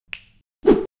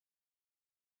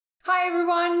Hi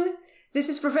everyone! This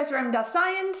is Professor M.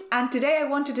 Science, and today I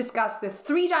want to discuss the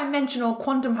three-dimensional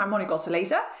quantum harmonic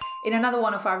oscillator in another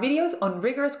one of our videos on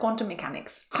rigorous quantum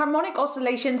mechanics. Harmonic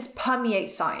oscillations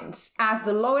permeate science, as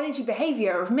the low-energy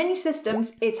behavior of many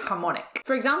systems is harmonic.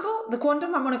 For example, the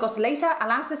quantum harmonic oscillator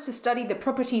allows us to study the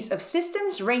properties of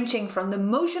systems ranging from the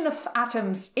motion of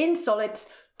atoms in solids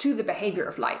to the behavior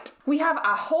of light. We have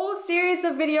a whole series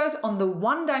of videos on the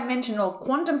one-dimensional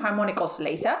quantum harmonic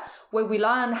oscillator, where we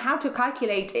learn how to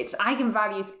calculate its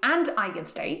eigenvalues and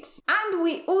eigenstates. And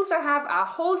we also have a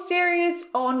whole series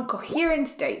on coherent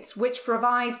states, which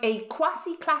provide a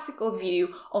quasi-classical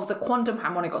view of the quantum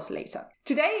harmonic oscillator.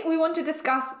 Today, we want to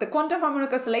discuss the quantum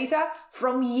harmonic oscillator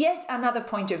from yet another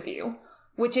point of view,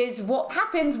 which is what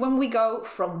happens when we go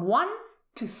from 1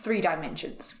 to 3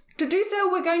 dimensions. To do so,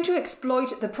 we're going to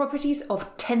exploit the properties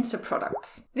of tensor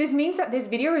products. This means that this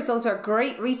video is also a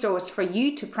great resource for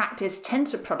you to practice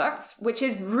tensor products, which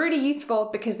is really useful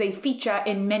because they feature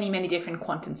in many different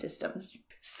quantum systems.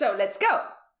 So let's go!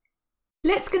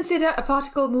 Let's consider a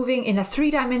particle moving in a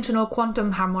three-dimensional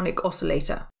quantum harmonic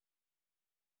oscillator.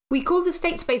 We call the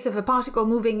state space of a particle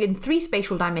moving in 3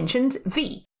 spatial dimensions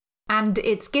V, and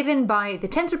it's given by the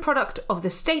tensor product of the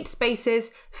state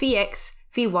spaces Vx,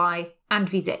 Vy, and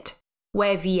Vz,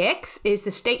 where Vx is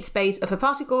the state space of a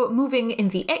particle moving in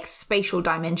the x spatial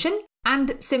dimension,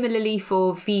 and similarly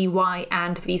for Vy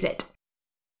and Vz.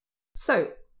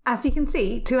 So, as you can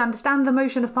see, to understand the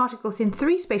motion of particles in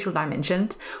 3 spatial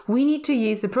dimensions, we need to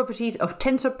use the properties of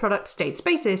tensor product state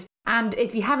spaces, and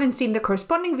if you haven't seen the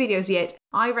corresponding videos yet,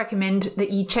 I recommend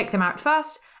that you check them out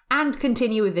first and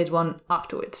continue with this one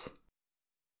afterwards.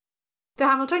 The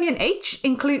Hamiltonian H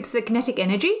includes the kinetic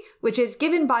energy, which is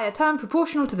given by a term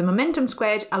proportional to the momentum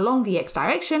squared along the x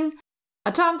direction,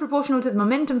 a term proportional to the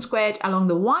momentum squared along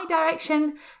the y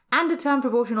direction, and a term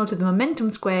proportional to the momentum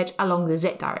squared along the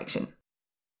z direction.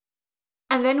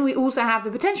 And then we also have the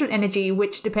potential energy,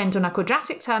 which depends on a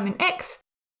quadratic term in x,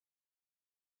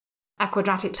 a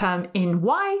quadratic term in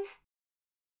y,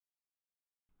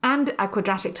 and a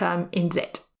quadratic term in z.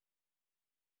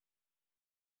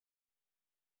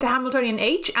 The Hamiltonian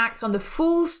H acts on the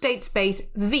full state space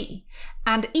V,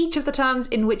 and each of the terms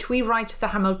in which we write the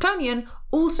Hamiltonian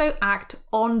also act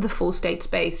on the full state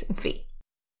space V.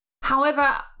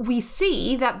 However, we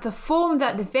see that the form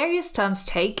that the various terms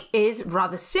take is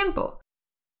rather simple.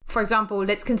 For example,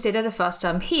 let's consider the first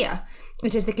term here.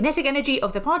 It is the kinetic energy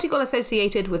of the particle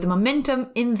associated with the momentum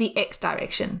in the x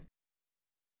direction.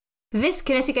 This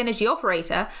kinetic energy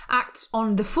operator acts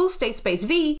on the full state space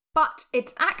V, but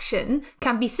its action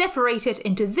can be separated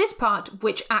into this part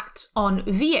which acts on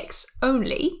Vx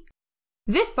only,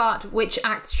 this part which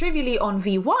acts trivially on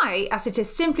Vy as it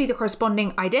is simply the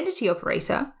corresponding identity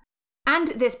operator, and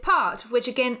this part which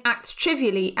again acts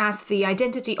trivially as the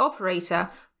identity operator,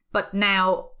 but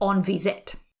now on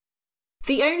Vz.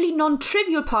 The only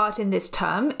non-trivial part in this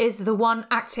term is the one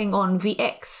acting on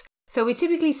Vx, so we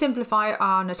typically simplify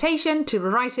our notation to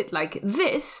rewrite it like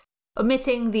this,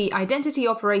 omitting the identity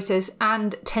operators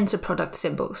and tensor product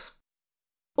symbols.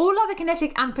 All other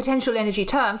kinetic and potential energy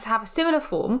terms have a similar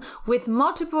form with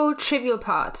multiple trivial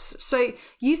parts, so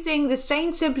using the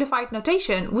same simplified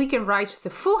notation, we can write the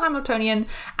full Hamiltonian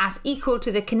as equal to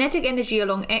the kinetic energy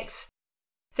along x,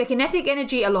 the kinetic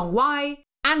energy along y,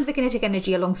 and the kinetic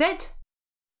energy along z,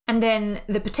 and then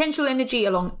the potential energy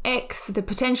along x, the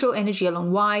potential energy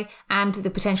along y, and the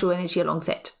potential energy along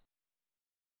z.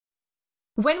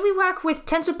 When we work with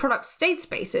tensor product state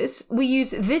spaces, we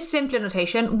use this simpler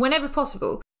notation whenever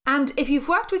possible, and if you've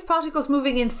worked with particles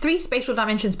moving in 3 spatial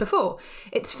dimensions before,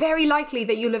 it's very likely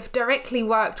that you'll have directly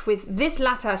worked with this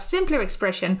latter simpler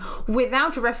expression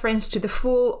without reference to the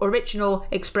full original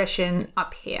expression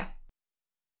up here.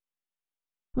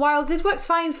 While this works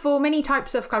fine for many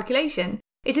types of calculation,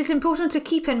 it is important to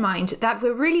keep in mind that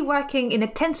we're really working in a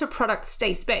tensor product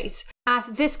state space, as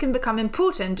this can become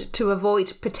important to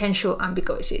avoid potential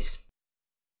ambiguities.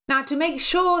 Now, to make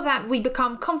sure that we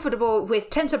become comfortable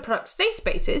with tensor product state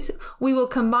spaces, we will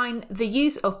combine the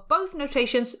use of both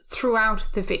notations throughout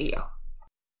the video.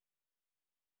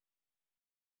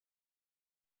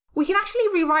 We can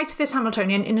actually rewrite this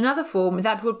Hamiltonian in another form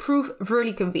that will prove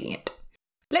really convenient.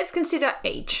 Let's consider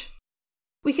H.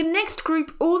 We can next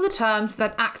group all the terms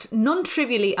that act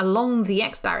non-trivially along the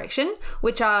x direction,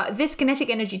 which are this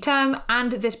kinetic energy term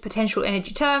and this potential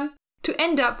energy term, to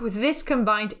end up with this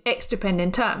combined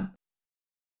x-dependent term.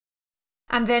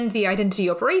 And then the identity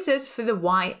operators for the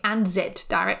y and z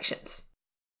directions.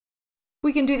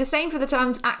 We can do the same for the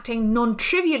terms acting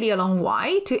non-trivially along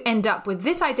y to end up with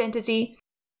this identity,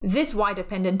 this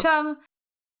y-dependent term,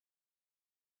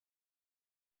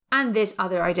 and this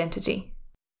other identity.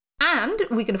 And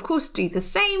we can of course do the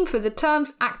same for the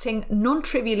terms acting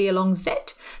non-trivially along z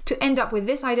to end up with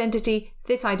this identity,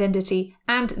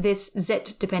 and this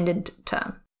z-dependent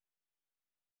term.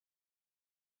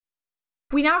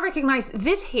 We now recognize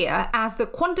this here as the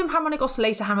quantum harmonic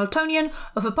oscillator Hamiltonian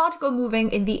of a particle moving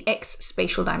in the x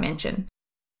spatial dimension.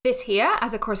 This here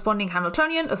as a corresponding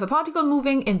Hamiltonian of a particle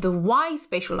moving in the y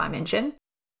spatial dimension,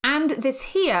 and this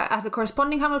here as a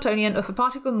corresponding Hamiltonian of a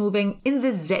particle moving in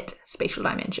the z spatial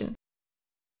dimension.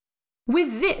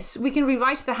 With this, we can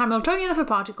rewrite the Hamiltonian of a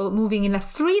particle moving in a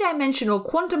three-dimensional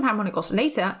quantum harmonic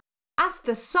oscillator as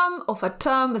the sum of a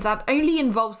term that only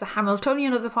involves the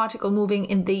Hamiltonian of the particle moving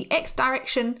in the x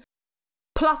direction,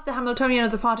 plus the Hamiltonian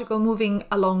of the particle moving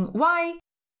along y,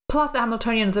 plus the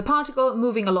Hamiltonian of the particle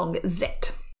moving along z.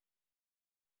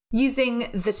 Using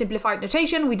the simplified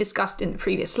notation we discussed in the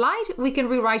previous slide, we can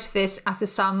rewrite this as the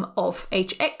sum of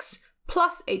hx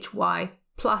plus hy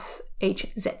plus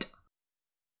hz.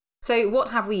 So what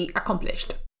have we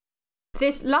accomplished?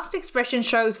 This last expression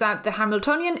shows that the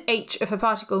Hamiltonian h of a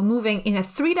particle moving in a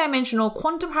three-dimensional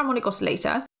quantum harmonic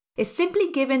oscillator is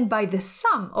simply given by the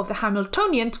sum of the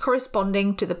Hamiltonians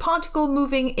corresponding to the particle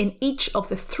moving in each of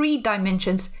the three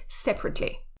dimensions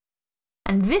separately.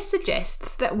 And this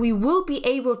suggests that we will be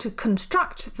able to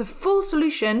construct the full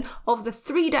solution of the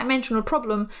three-dimensional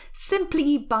problem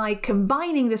simply by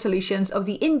combining the solutions of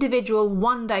the individual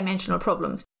one-dimensional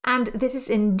problems. And this is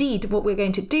indeed what we're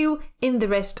going to do in the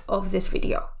rest of this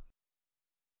video.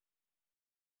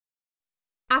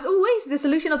 As always, the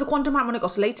solution of the quantum harmonic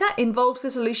oscillator involves the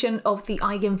solution of the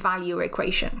eigenvalue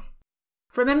equation.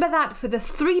 Remember that for the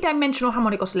three-dimensional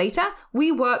harmonic oscillator,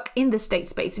 we work in the state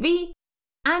space V,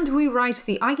 and we write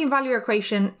the eigenvalue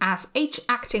equation as h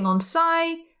acting on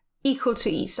psi equal to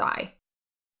E psi,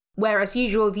 where as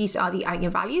usual these are the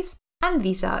eigenvalues and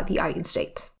these are the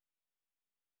eigenstates.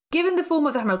 Given the form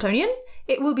of the Hamiltonian,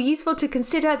 it will be useful to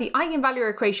consider the eigenvalue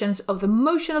equations of the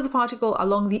motion of the particle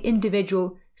along the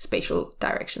individual spatial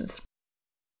directions.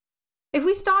 If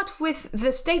we start with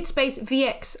the state space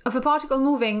Vx of a particle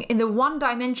moving in the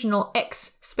one-dimensional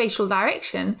x spatial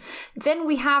direction, then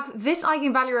we have this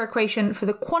eigenvalue equation for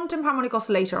the quantum harmonic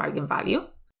oscillator eigenvalue.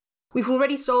 We've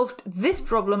already solved this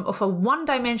problem of a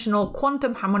one-dimensional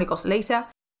quantum harmonic oscillator,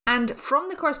 and from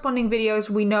the corresponding videos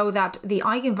we know that the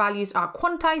eigenvalues are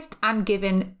quantized and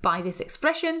given by this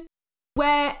expression,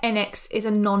 where nx is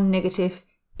a non-negative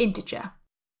integer.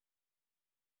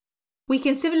 We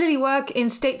can similarly work in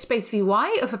state space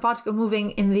Vy of a particle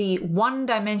moving in the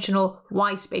one-dimensional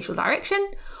y spatial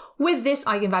direction with this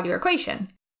eigenvalue equation.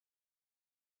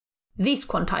 These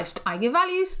quantized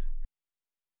eigenvalues,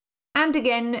 and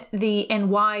again the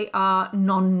ny are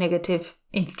non-negative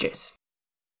integers.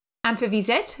 And for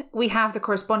Vz, we have the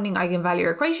corresponding eigenvalue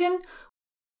equation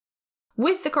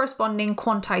with the corresponding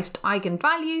quantized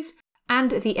eigenvalues,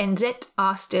 and the nz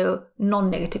are still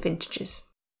non-negative integers.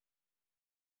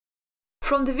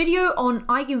 From the video on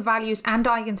eigenvalues and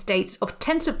eigenstates of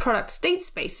tensor product state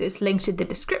spaces linked in the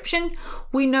description,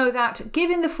 we know that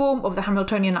given the form of the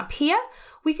Hamiltonian up here,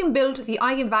 we can build the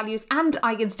eigenvalues and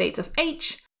eigenstates of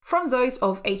h from those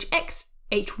of hx,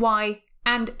 hy,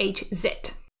 and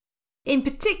hz. In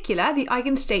particular, the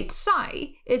eigenstate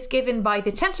psi is given by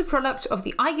the tensor product of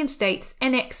the eigenstates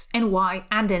nx, ny,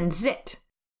 and nz.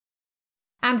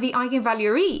 And the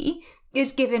eigenvalue E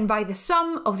is given by the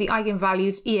sum of the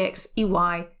eigenvalues ex,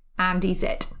 ey, and ez.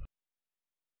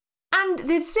 And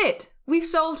this is it! We've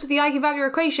solved the eigenvalue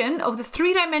equation of the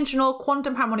three-dimensional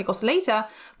quantum harmonic oscillator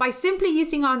by simply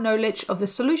using our knowledge of the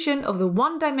solution of the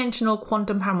one-dimensional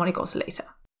quantum harmonic oscillator.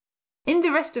 In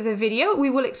the rest of the video, we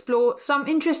will explore some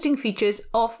interesting features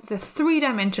of the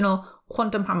three-dimensional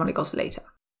quantum harmonic oscillator.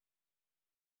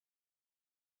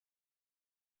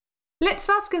 Let's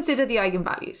first consider the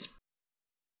eigenvalues.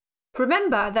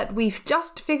 Remember that we've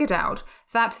just figured out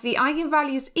that the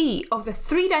eigenvalues E of the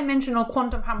three-dimensional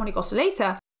quantum harmonic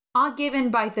oscillator are given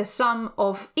by the sum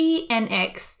of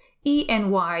Enx,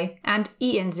 Eny, and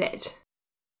Enz.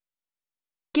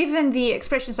 Given the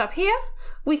expressions up here,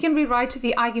 we can rewrite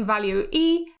the eigenvalue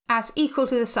E as equal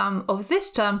to the sum of this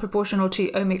term proportional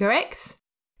to omega x,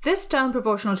 this term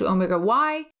proportional to omega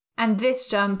y, and this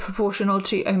term proportional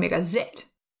to omega z.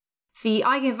 The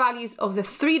eigenvalues of the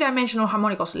three-dimensional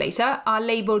harmonic oscillator are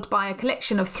labelled by a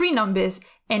collection of three numbers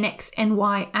nx,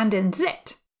 ny, and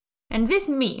nz. And this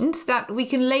means that we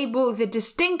can label the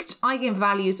distinct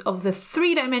eigenvalues of the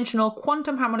three-dimensional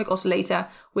quantum harmonic oscillator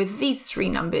with these three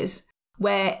numbers,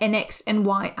 where nx,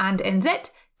 ny, and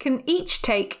nz can each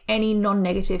take any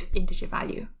non-negative integer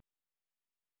value.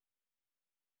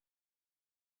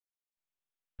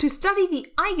 To study the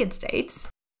eigenstates,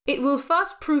 it will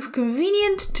first prove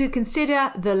convenient to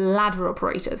consider the ladder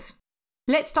operators.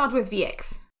 Let's start with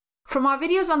Vx. From our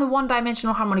videos on the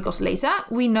one-dimensional harmonic oscillator,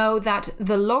 we know that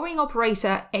the lowering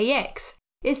operator Ax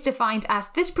is defined as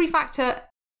this prefactor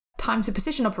times the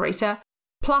position operator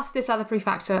plus this other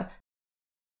prefactor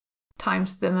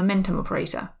times the momentum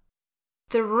operator.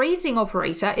 The raising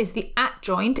operator is the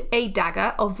adjoint A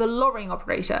dagger of the lowering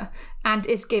operator and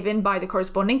is given by the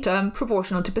corresponding term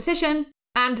proportional to position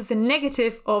and the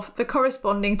negative of the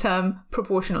corresponding term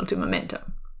proportional to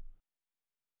momentum.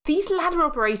 These ladder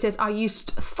operators are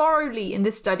used thoroughly in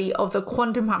the study of the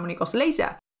quantum harmonic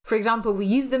oscillator. For example, we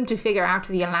use them to figure out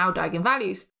the allowed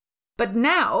eigenvalues. But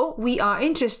now we are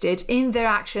interested in their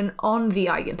action on the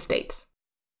eigenstates.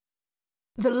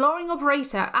 The lowering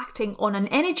operator acting on an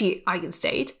energy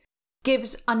eigenstate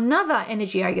gives another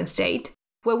energy eigenstate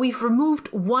where we've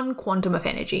removed one quantum of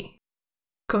energy.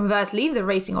 Conversely, the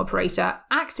raising operator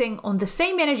acting on the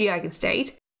same energy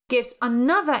eigenstate gives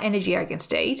another energy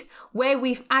eigenstate where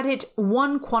we've added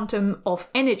one quantum of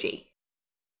energy.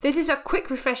 This is a quick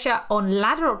refresher on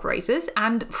ladder operators,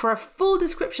 and for a full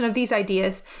description of these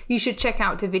ideas, you should check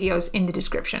out the videos in the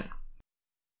description.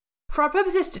 For our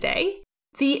purposes today,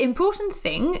 the important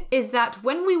thing is that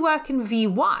when we work in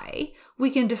Vy, we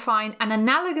can define an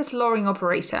analogous lowering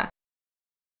operator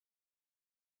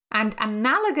and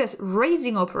analogous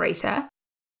raising operator.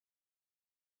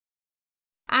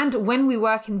 And when we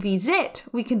work in Vz,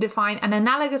 we can define an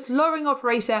analogous lowering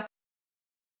operator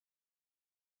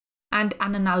and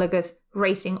an analogous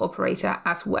raising operator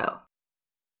as well.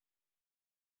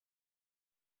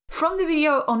 From the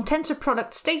video on tensor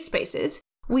product state spaces,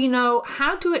 we know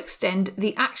how to extend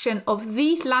the action of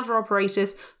these ladder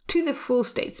operators to the full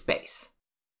state space.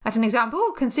 As an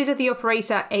example, consider the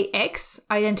operator Ax,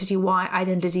 identity y,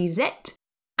 identity z,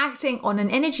 acting on an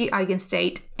energy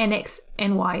eigenstate nx,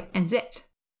 ny, and z.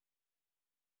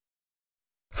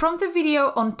 From the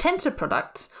video on tensor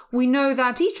products, we know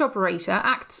that each operator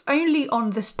acts only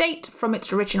on the state from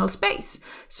its original space,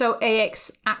 so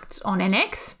Ax acts on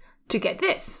nx to get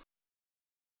this.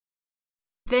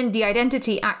 Then the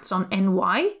identity acts on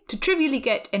ny to trivially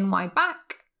get ny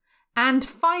back, and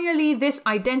finally this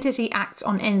identity acts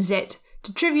on nz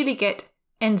to trivially get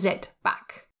nz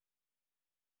back.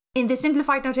 In the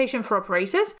simplified notation for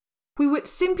operators, we would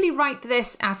simply write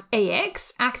this as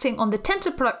Ax acting on the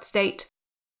tensor product state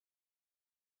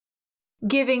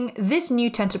giving this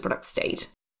new tensor product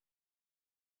state.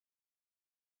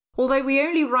 Although we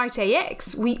only write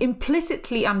Ax, we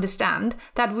implicitly understand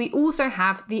that we also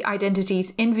have the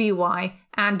identities in Vy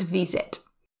and Vz.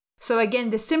 So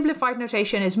again, the simplified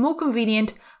notation is more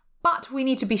convenient, but we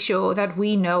need to be sure that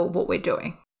we know what we're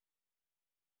doing.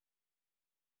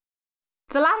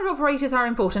 The ladder operators are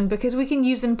important because we can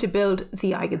use them to build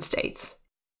the eigenstates.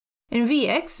 In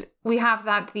Vx, we have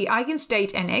that the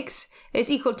eigenstate nx is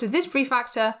equal to this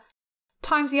prefactor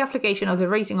times the application of the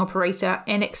raising operator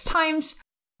nx times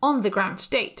on the ground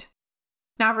state.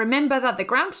 Now remember that the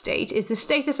ground state is the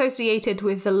state associated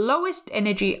with the lowest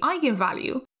energy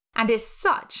eigenvalue and is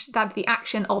such that the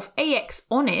action of Ax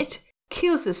on it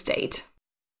kills the state.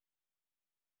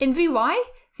 In Vy,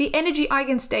 the energy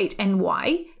eigenstate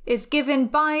ny is given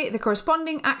by the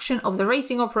corresponding action of the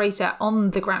raising operator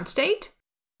on the ground state,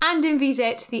 and in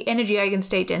Vz, the energy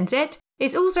eigenstate nz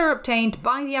is also obtained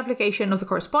by the application of the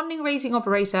corresponding raising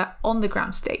operator on the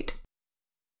ground state.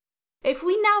 If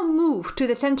we now move to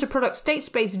the tensor product state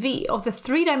space V of the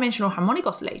three-dimensional harmonic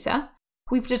oscillator,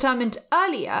 we've determined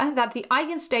earlier that the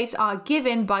eigenstates are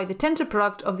given by the tensor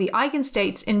product of the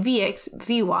eigenstates in Vx,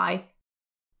 Vy,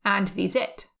 and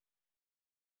Vz.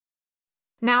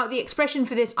 Now, the expression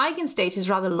for this eigenstate is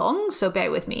rather long, so bear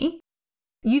with me.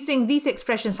 Using these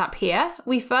expressions up here,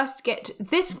 we first get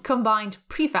this combined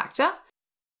prefactor,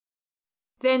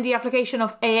 then the application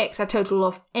of Ax a total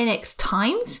of nx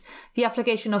times, the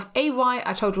application of Ay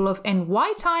a total of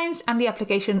ny times, and the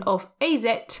application of Az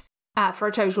for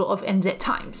a total of nz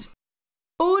times.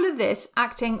 All of this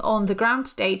acting on the ground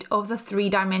state of the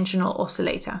three-dimensional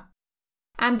oscillator.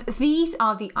 And these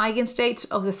are the eigenstates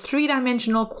of the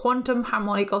three-dimensional quantum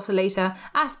harmonic oscillator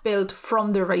as built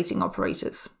from the raising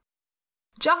operators.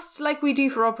 Just like we do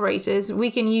for operators,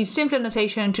 we can use simpler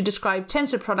notation to describe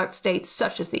tensor product states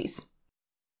such as these.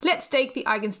 Let's take the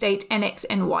eigenstate nx,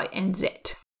 ny, and z.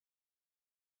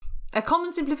 A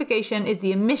common simplification is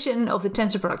the omission of the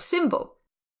tensor product symbol.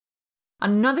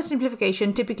 Another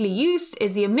simplification typically used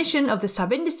is the omission of the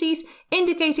subindices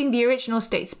indicating the original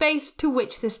state space to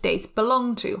which the states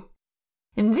belong to.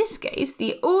 In this case,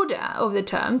 the order of the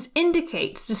terms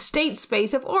indicates the state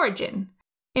space of origin.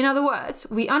 In other words,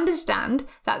 we understand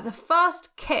that the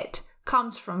first ket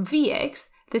comes from Vx,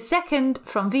 the second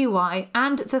from Vy,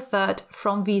 and the third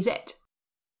from Vz.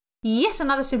 Yet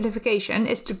another simplification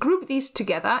is to group these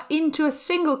together into a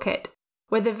single kit,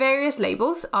 where the various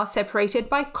labels are separated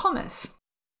by commas.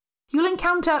 You'll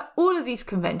encounter all of these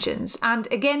conventions, and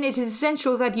again it is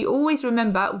essential that you always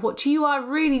remember what you are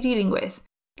really dealing with,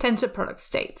 tensor product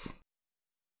states.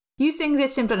 Using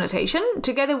this simple notation,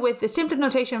 together with the simpler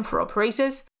notation for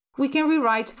operators, we can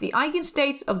rewrite the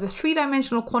eigenstates of the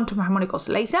three-dimensional quantum harmonic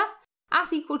oscillator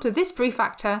as equal to this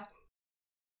prefactor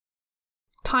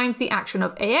times the action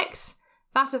of AX,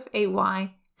 that of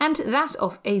AY, and that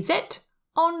of AZ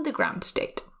on the ground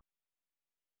state.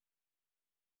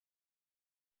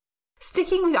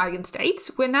 Sticking with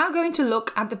eigenstates, we're now going to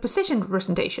look at the position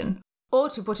representation, or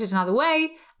to put it another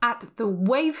way, at the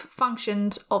wave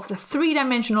functions of the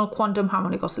three-dimensional quantum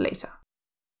harmonic oscillator.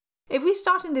 If we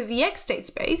start in the Vx state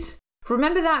space,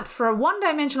 remember that for a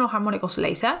one-dimensional harmonic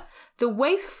oscillator, the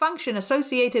wave function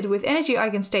associated with energy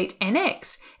eigenstate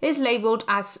nx is labelled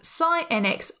as psi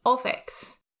nx of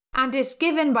x, and is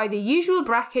given by the usual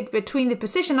bracket between the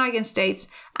position eigenstates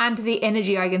and the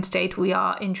energy eigenstate we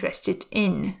are interested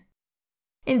in.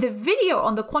 In the video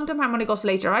on the quantum harmonic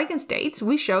oscillator eigenstates,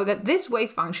 we show that this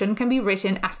wave function can be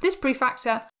written as this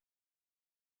prefactor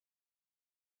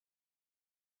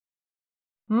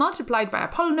multiplied by a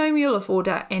polynomial of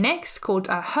order nx called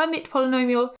a Hermite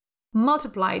polynomial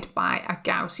multiplied by a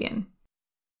Gaussian.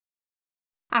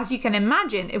 As you can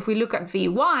imagine, if we look at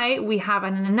Vy, we have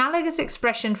an analogous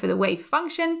expression for the wave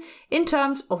function in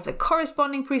terms of the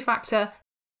corresponding prefactor,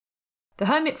 the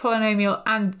Hermite polynomial,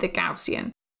 and the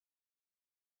Gaussian.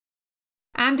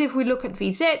 And if we look at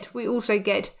Vz, we also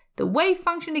get the wave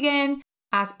function again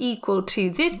as equal to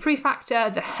this prefactor,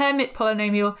 the Hermite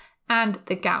polynomial, and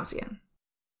the Gaussian.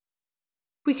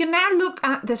 We can now look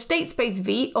at the state space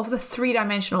V of the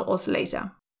three-dimensional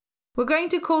oscillator. We're going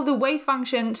to call the wave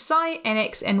function psi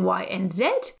nx, ny, and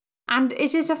z, and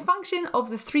it is a function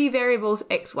of the three variables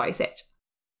x, y, z.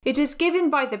 It is given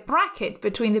by the bracket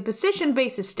between the position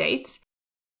basis states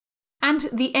and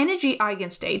the energy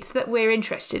eigenstates that we're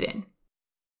interested in.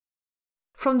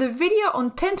 From the video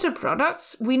on tensor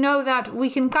products, we know that we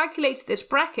can calculate this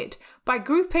bracket by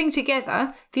grouping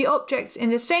together the objects in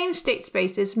the same state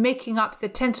spaces making up the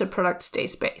tensor product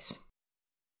state space.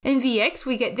 In Vx,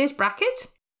 we get this bracket.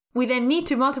 We then need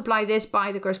to multiply this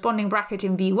by the corresponding bracket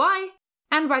in Vy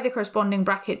and by the corresponding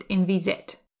bracket in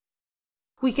Vz.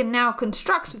 We can now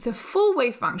construct the full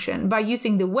wave function by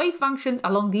using the wave functions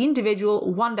along the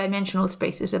individual one-dimensional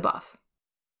spaces above.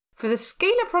 For the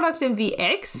scalar product in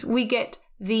Vx, we get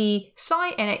the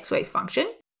psi nx wave function.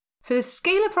 For the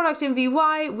scalar product in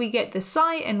Vy, we get the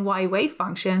psi ny wave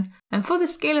function. And for the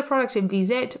scalar product in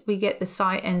Vz, we get the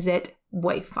psi nz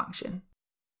wave function.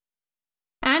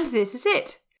 And this is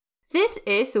it. This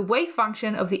is the wave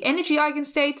function of the energy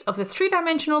eigenstates of the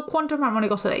three-dimensional quantum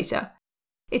harmonic oscillator.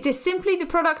 It is simply the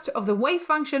product of the wave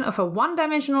function of a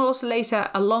one-dimensional oscillator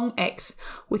along x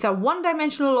with a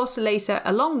one-dimensional oscillator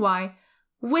along y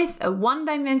with a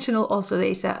one-dimensional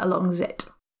oscillator along z.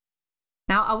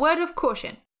 Now, a word of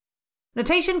caution.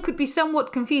 Notation could be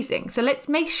somewhat confusing, so let's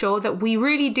make sure that we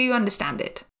really do understand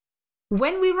it.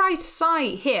 When we write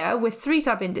psi here with three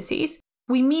subindices,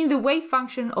 we mean the wave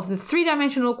function of the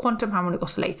three-dimensional quantum harmonic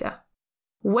oscillator.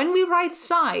 When we write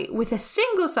psi with a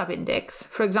single subindex,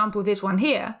 for example this one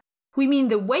here, we mean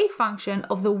the wave function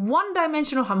of the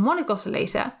one-dimensional harmonic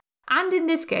oscillator, and in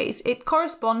this case it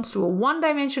corresponds to a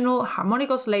one-dimensional harmonic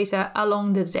oscillator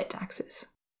along the z-axis.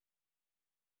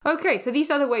 Okay, so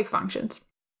these are the wave functions.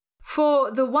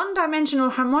 For the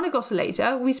one-dimensional harmonic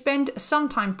oscillator, we spend some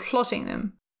time plotting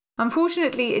them.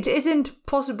 Unfortunately, it isn't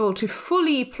possible to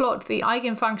fully plot the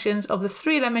eigenfunctions of the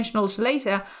three-dimensional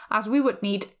oscillator, as we would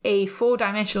need a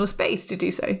four-dimensional space to do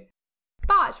so.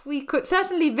 But we could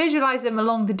certainly visualize them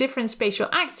along the different spatial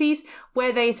axes,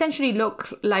 where they essentially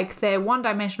look like their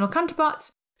one-dimensional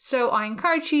counterparts, so I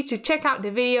encourage you to check out the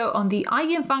video on the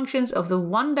eigenfunctions of the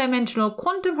one-dimensional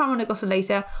quantum harmonic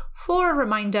oscillator for a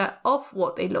reminder of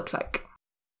what they look like.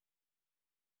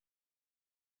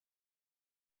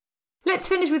 Let's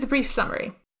finish with a brief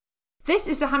summary. This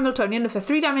is the Hamiltonian of a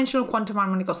three-dimensional quantum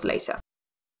harmonic oscillator.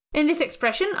 In this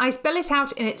expression, I spell it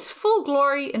out in its full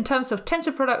glory in terms of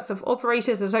tensor products of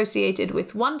operators associated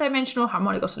with one-dimensional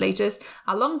harmonic oscillators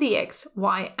along the x,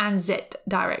 y, and z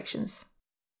directions.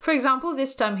 For example,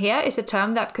 this term here is a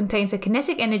term that contains a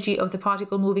kinetic energy of the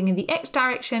particle moving in the x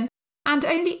direction and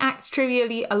only acts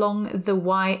trivially along the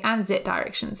y and z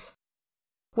directions.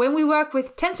 When we work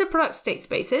with tensor product state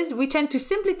spaces, we tend to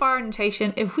simplify our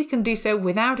notation if we can do so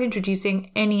without introducing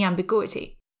any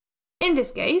ambiguity. In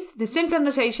this case, the simpler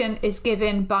notation is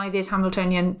given by this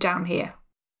Hamiltonian down here.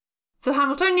 The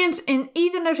Hamiltonians in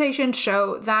either notation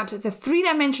show that the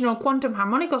three-dimensional quantum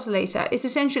harmonic oscillator is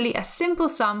essentially a simple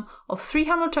sum of three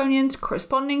Hamiltonians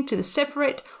corresponding to the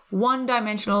separate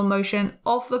one-dimensional motion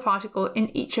of the particle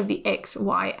in each of the x,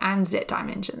 y, and z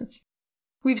dimensions.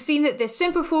 We've seen that this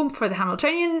simple form for the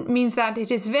Hamiltonian means that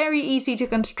it is very easy to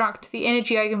construct the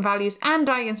energy eigenvalues and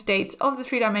eigenstates of the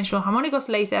three-dimensional harmonic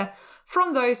oscillator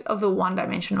from those of the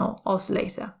one-dimensional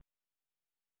oscillator.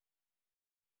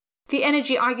 The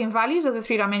energy eigenvalues of the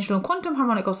three-dimensional quantum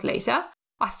harmonic oscillator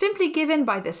are simply given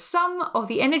by the sum of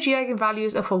the energy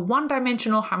eigenvalues of a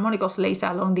one-dimensional harmonic oscillator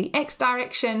along the x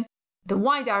direction, the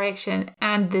y direction,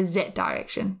 and the z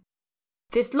direction.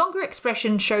 This longer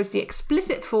expression shows the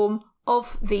explicit form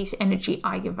of these energy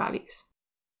eigenvalues.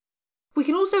 We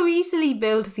can also easily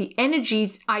build the energy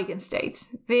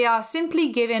eigenstates. They are simply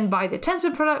given by the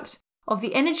tensor product of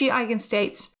the energy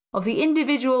eigenstates of the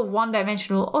individual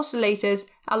one-dimensional oscillators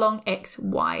along x,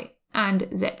 y, and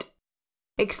z.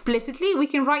 Explicitly, we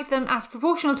can write them as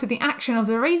proportional to the action of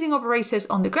the raising operators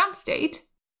on the ground state,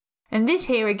 and this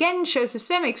here again shows the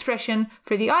same expression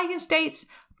for the eigenstates,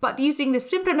 but using the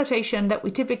simpler notation that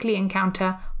we typically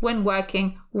encounter when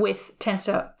working with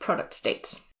tensor product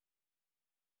states.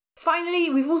 Finally,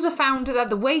 we've also found that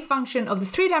the wave function of the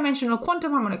three-dimensional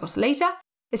quantum harmonic oscillator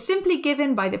is simply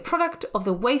given by the product of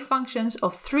the wave functions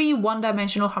of three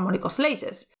one-dimensional harmonic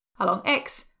oscillators, along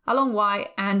x, along y,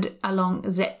 and along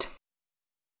z.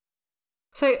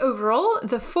 So overall,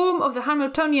 the form of the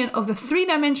Hamiltonian of the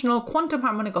three-dimensional quantum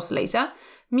harmonic oscillator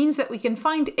means that we can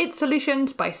find its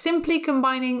solutions by simply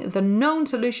combining the known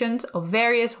solutions of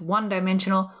various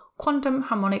one-dimensional quantum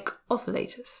harmonic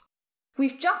oscillators.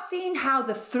 We've just seen how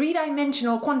the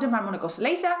three-dimensional quantum harmonic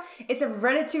oscillator is a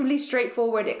relatively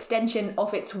straightforward extension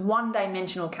of its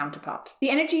one-dimensional counterpart. The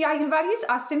energy eigenvalues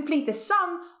are simply the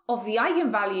sum of the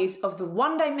eigenvalues of the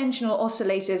one-dimensional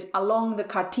oscillators along the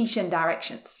Cartesian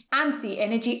directions. And the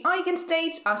energy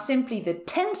eigenstates are simply the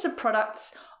tensor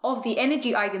products of the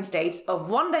energy eigenstates of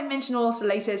one-dimensional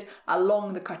oscillators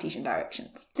along the Cartesian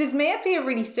directions. This may appear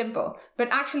really simple, but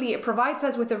actually it provides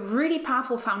us with a really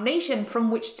powerful foundation from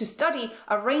which to study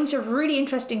a range of really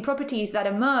interesting properties that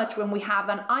emerge when we have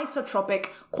an isotropic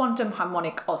quantum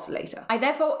harmonic oscillator. I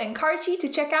therefore encourage you to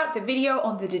check out the video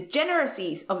on the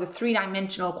degeneracies of the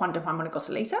three-dimensional quantum harmonic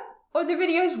oscillator, or the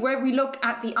videos where we look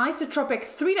at the isotropic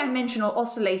three-dimensional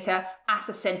oscillator as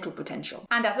a central potential.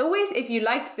 And as always, if you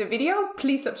liked the video,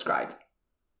 please subscribe.